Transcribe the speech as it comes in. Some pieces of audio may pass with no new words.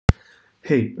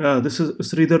Hey, this is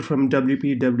Sridhar from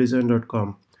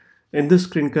wpdevdesign.com. In this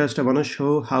screencast, I want to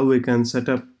show how we can set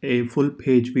up a full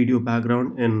page video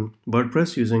background in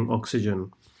WordPress using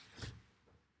Oxygen.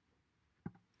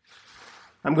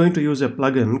 I'm going to use a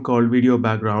plugin called Video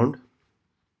Background,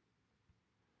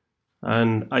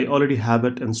 and I already have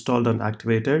it installed and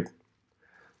activated.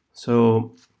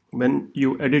 So when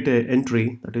you edit an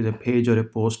entry, that is a page or a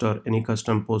post or any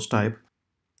custom post type,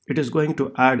 it is going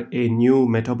to add a new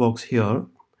meta box here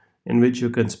in which you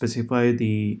can specify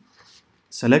the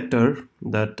selector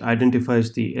that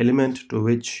identifies the element to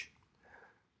which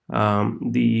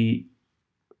the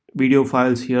video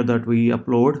files here that we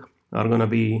upload are going to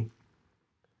be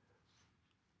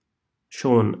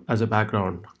shown as a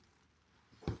background.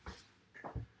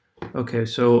 Okay,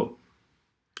 so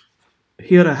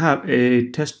here I have a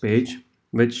test page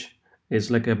which is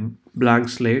like a blank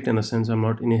slate. In a sense, I'm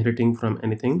not inheriting from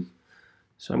anything,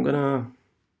 so I'm gonna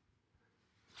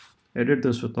edit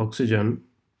this with Oxygen.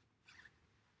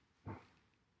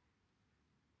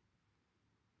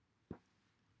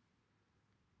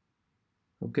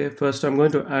 Okay, first I'm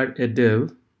going to add a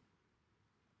div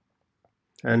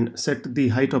and set the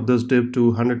height of this div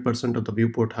to 100% of the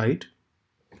viewport height.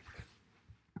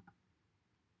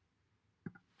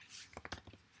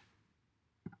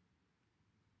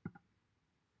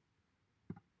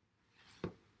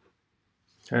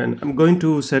 And I'm going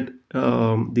to set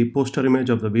the poster image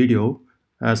of the video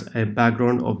as a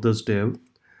background of this div,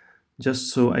 just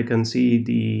so I can see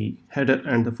the header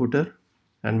and the footer.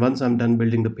 And once I'm done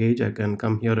building the page, I can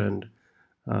come here and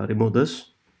remove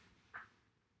this.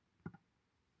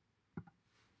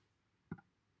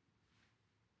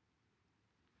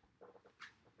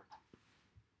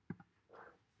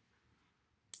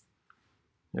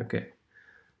 Okay,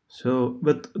 so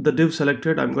with the div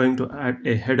selected, I'm going to add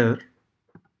a header.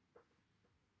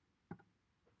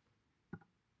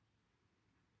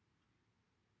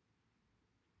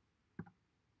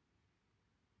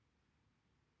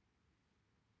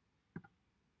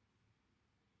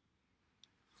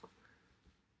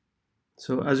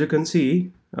 So as you can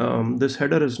see, this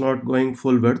header is not going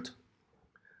full width.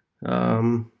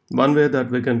 One way that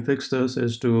we can fix this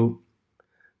is to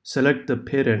select the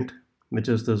parent, which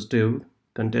is this div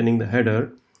containing the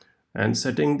header, and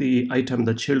setting the item,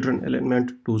 the children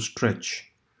element, to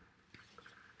stretch.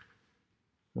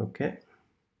 Okay,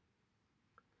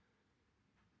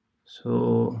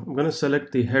 so I'm going to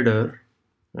select the header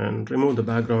and remove the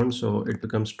background so it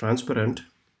becomes transparent.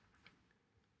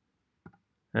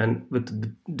 And with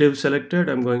the div selected,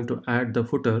 I'm going to add the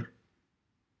footer.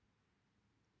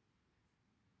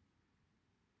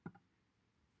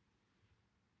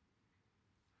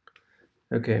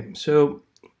 Okay, so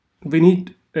we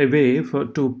need a way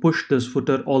to push this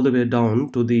footer all the way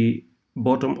down to the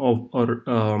bottom of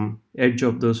or edge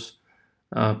of this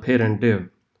parent div.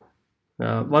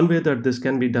 One way that this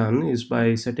can be done is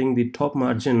by setting the top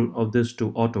margin of this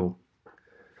to auto.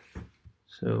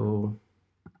 So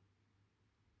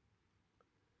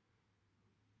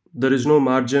there is no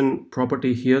margin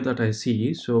property here that I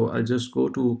see, so I'll just go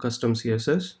to custom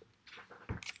CSS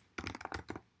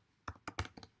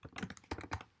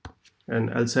and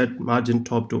I'll set margin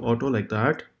top to auto like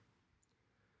that.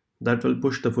 That will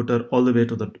push the footer all the way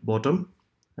to the bottom,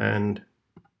 and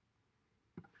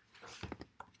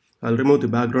I'll remove the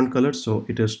background color so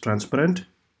it is transparent.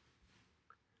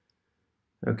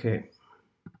 Okay,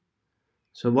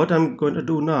 so what I'm going to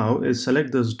do now is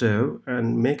select this div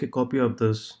and make a copy of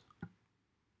this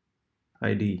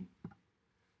ID.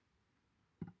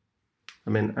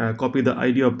 Copy the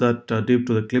ID of that div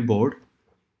to the clipboard.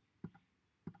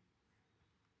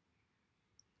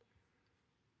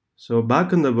 So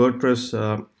back in the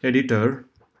WordPress editor,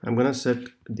 I'm going to set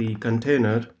the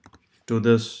container to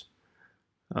this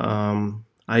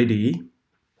ID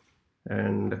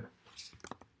and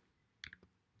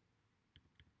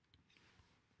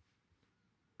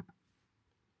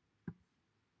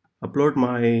upload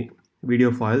my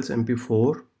video files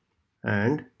MP4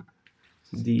 and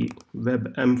the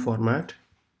WebM format.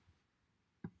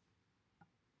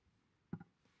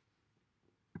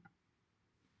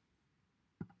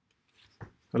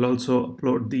 I'll also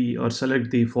upload the or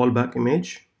select the fallback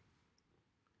image,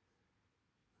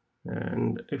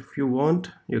 and if you want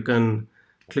you can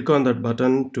click on that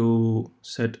button to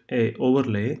set a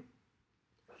overlay.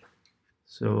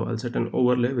 So I'll set an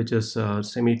overlay which is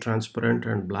semi-transparent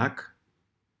and black.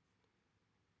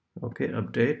 Okay,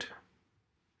 update.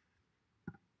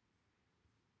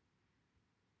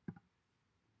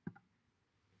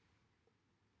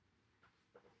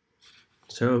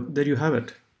 So there you have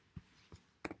it.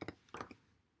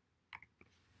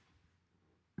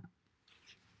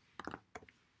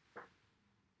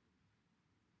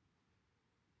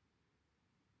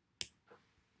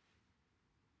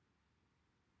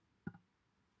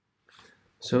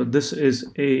 So this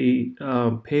is a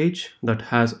page that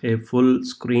has a full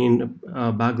screen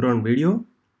background video,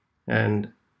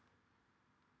 and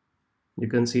you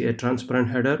can see a transparent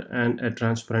header and a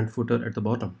transparent footer at the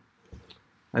bottom.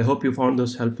 I hope you found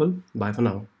this helpful. Bye for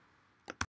now.